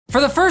For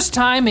the first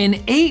time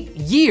in 8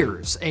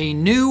 years, a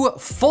new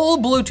full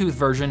Bluetooth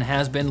version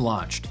has been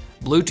launched.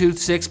 Bluetooth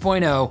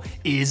 6.0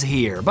 is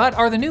here, but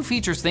are the new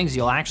features things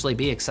you'll actually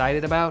be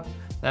excited about?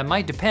 That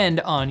might depend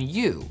on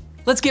you.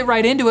 Let's get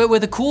right into it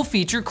with a cool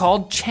feature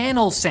called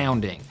channel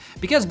sounding.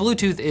 Because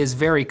Bluetooth is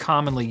very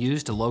commonly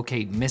used to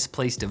locate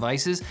misplaced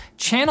devices,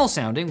 channel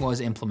sounding was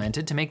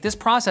implemented to make this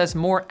process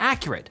more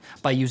accurate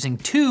by using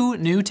 2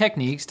 new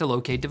techniques to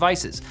locate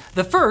devices.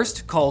 The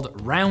first,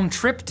 called round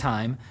trip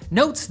time,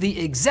 notes the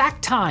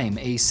exact time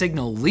a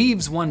signal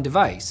leaves one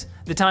device,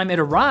 the time it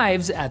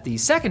arrives at the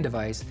second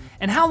device,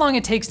 and how long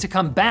it takes to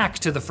come back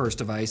to the first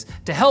device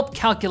to help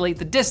calculate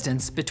the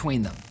distance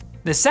between them.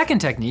 The second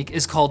technique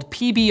is called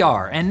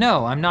PBR, and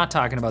no, I'm not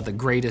talking about the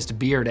greatest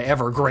beer to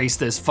ever grace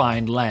this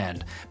fine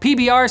land.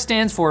 PBR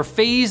stands for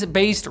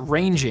phase-based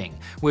ranging,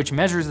 which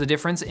measures the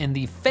difference in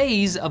the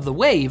phase of the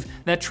wave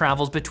that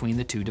travels between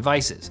the 2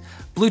 devices.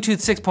 Bluetooth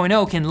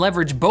 6.0 can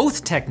leverage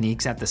both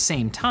techniques at the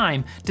same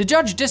time to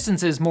judge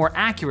distances more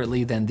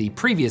accurately than the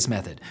previous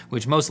method,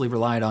 which mostly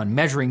relied on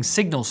measuring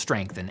signal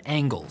strength and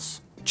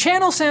angles.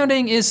 Channel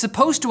sounding is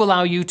supposed to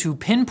allow you to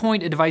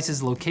pinpoint a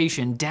device's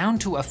location down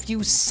to a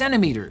few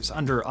centimeters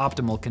under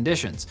optimal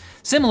conditions,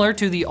 similar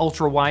to the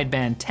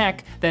ultra-wideband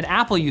tech that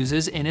Apple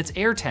uses in its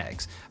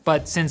AirTags.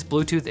 But since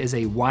Bluetooth is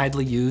a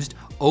widely used,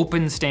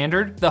 open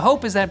standard, the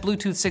hope is that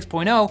Bluetooth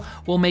 6.0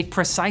 will make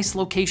precise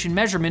location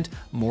measurement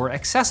more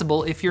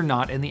accessible if you're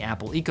not in the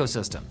Apple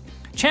ecosystem.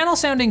 Channel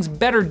sounding's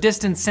better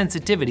distance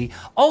sensitivity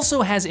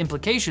also has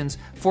implications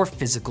for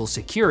physical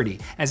security,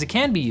 as it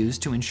can be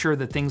used to ensure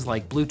that things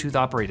like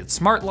Bluetooth-operated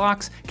smart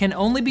locks can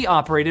only be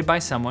operated by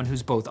someone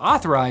who's both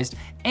authorized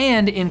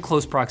and in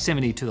close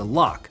proximity to the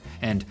lock,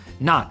 and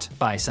not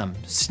by some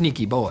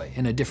sneaky boy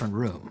in a different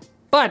room.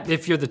 But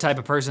if you're the type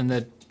of person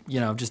that,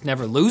 just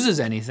never loses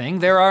anything,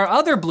 there are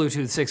other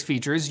Bluetooth 6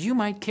 features you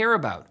might care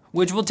about,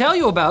 which we'll tell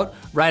you about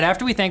right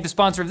after we thank the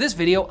sponsor of this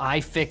video,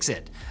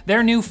 iFixit.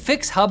 Their new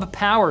FixHub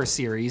Power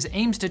series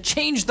aims to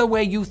change the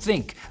way you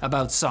think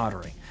about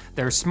soldering.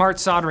 Their smart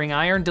soldering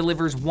iron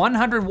delivers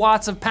 100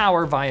 watts of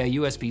power via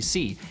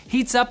USB-C,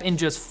 heats up in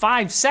just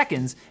 5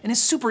 seconds, and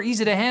is super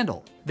easy to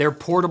handle. Their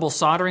portable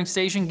soldering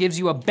station gives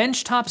you a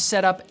benchtop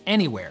setup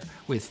anywhere,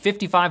 with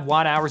 55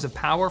 watt-hours of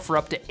power for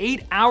up to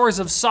 8 hours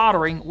of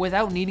soldering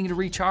without needing to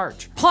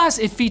recharge. Plus,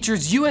 it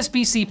features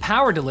USB-C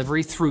power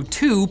delivery through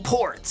 2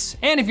 ports.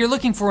 And if you're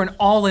looking for an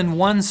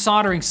all-in-one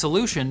soldering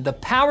solution, the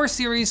Power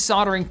Series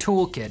Soldering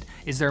Toolkit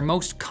is their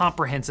most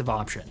comprehensive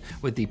option,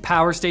 with the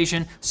power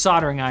station,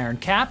 soldering iron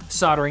cap,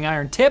 soldering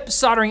iron tip,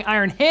 soldering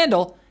iron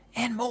handle,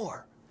 and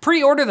more.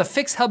 Pre-order the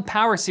FixHub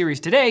Power Series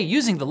today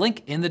using the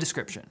link in the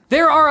description.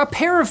 There are a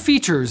pair of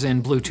features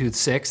in Bluetooth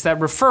 6 that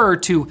refer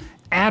to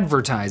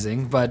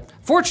advertising, but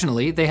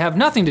fortunately, they have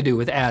nothing to do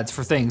with ads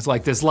for things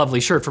like this lovely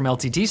shirt from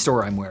LTT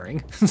store I'm wearing.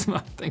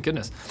 Thank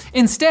goodness.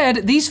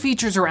 Instead, these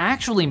features are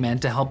actually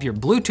meant to help your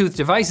Bluetooth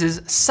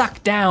devices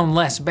suck down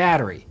less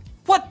battery.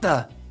 What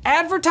the?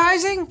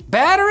 Advertising?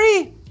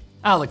 Battery?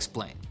 I'll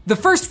explain. The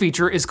first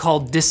feature is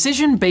called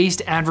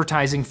Decision-Based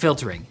Advertising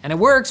Filtering, and it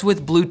works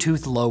with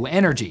Bluetooth Low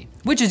Energy,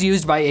 which is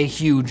used by a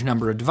huge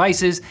number of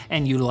devices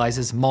and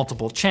utilizes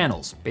multiple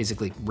channels,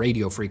 basically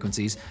radio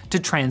frequencies, to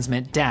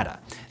transmit data.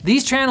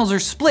 These channels are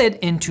split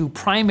into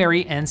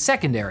primary and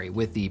secondary,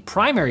 with the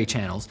primary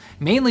channels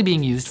mainly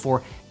being used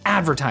for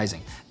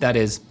advertising, that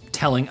is,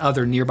 telling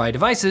other nearby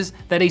devices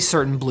that a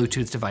certain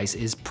Bluetooth device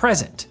is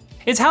present.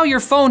 It's how your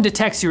phone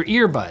detects your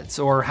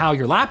earbuds, or how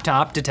your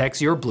laptop detects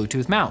your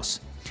Bluetooth mouse.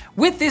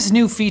 With this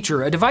new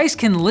feature, a device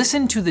can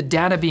listen to the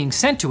data being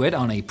sent to it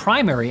on a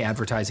primary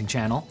advertising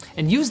channel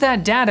and use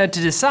that data to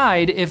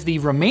decide if the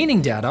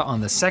remaining data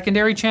on the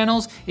secondary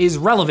channels is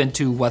relevant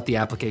to what the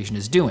application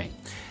is doing.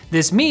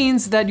 This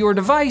means that your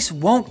device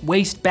won't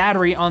waste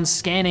battery on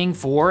scanning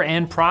for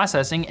and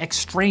processing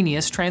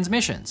extraneous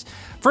transmissions.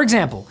 For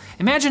example,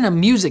 imagine a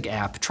music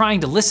app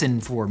trying to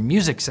listen for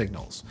music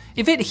signals.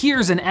 If it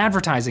hears an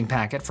advertising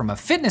packet from a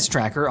fitness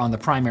tracker on the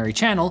primary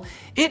channel,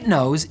 it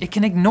knows it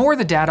can ignore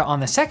the data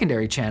on the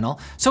secondary channel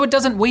so it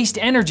doesn't waste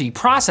energy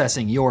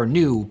processing your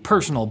new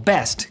personal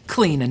best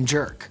clean and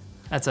jerk.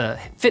 That's a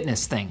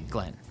fitness thing,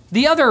 Glenn.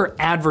 The other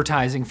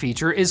advertising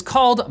feature is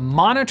called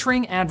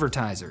monitoring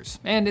advertisers,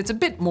 and it's a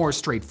bit more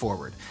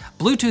straightforward.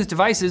 Bluetooth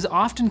devices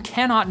often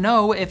cannot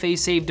know if a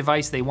saved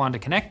device they want to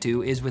connect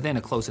to is within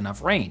a close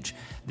enough range.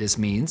 This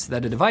means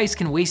that a device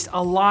can waste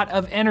a lot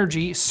of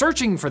energy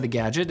searching for the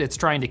gadget it's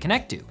trying to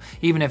connect to,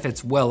 even if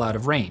it's well out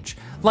of range,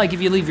 like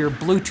if you leave your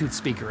Bluetooth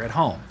speaker at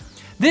home.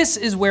 This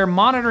is where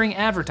monitoring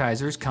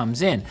advertisers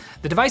comes in.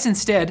 The device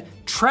instead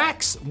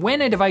tracks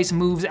when a device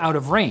moves out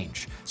of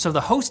range, so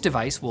the host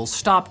device will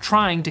stop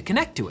trying to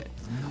connect to it.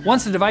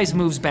 Once the device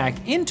moves back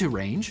into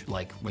range,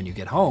 like when you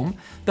get home,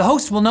 the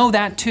host will know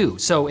that too,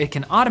 so it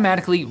can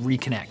automatically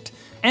reconnect.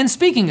 And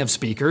speaking of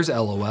speakers,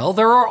 LOL,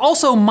 there are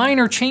also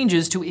minor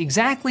changes to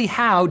exactly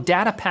how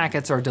data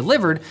packets are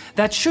delivered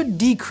that should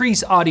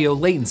decrease audio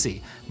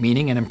latency,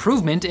 meaning an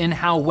improvement in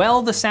how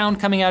well the sound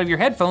coming out of your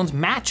headphones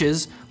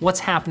matches what's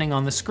happening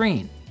on the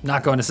screen.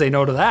 Not going to say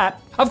no to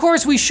that. Of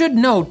course, we should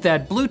note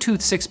that Bluetooth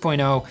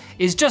 6.0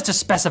 is just a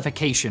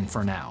specification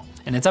for now,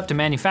 and it's up to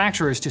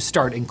manufacturers to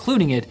start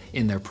including it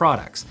in their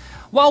products.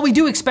 While we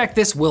do expect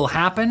this will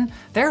happen,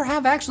 there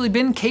have actually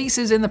been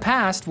cases in the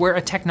past where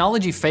a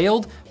technology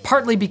failed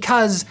partly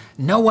because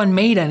no one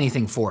made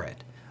anything for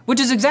it, which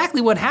is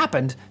exactly what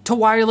happened to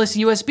wireless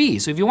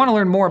USB. So if you want to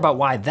learn more about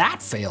why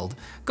that failed,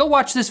 go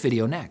watch this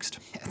video next.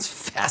 It's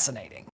fascinating.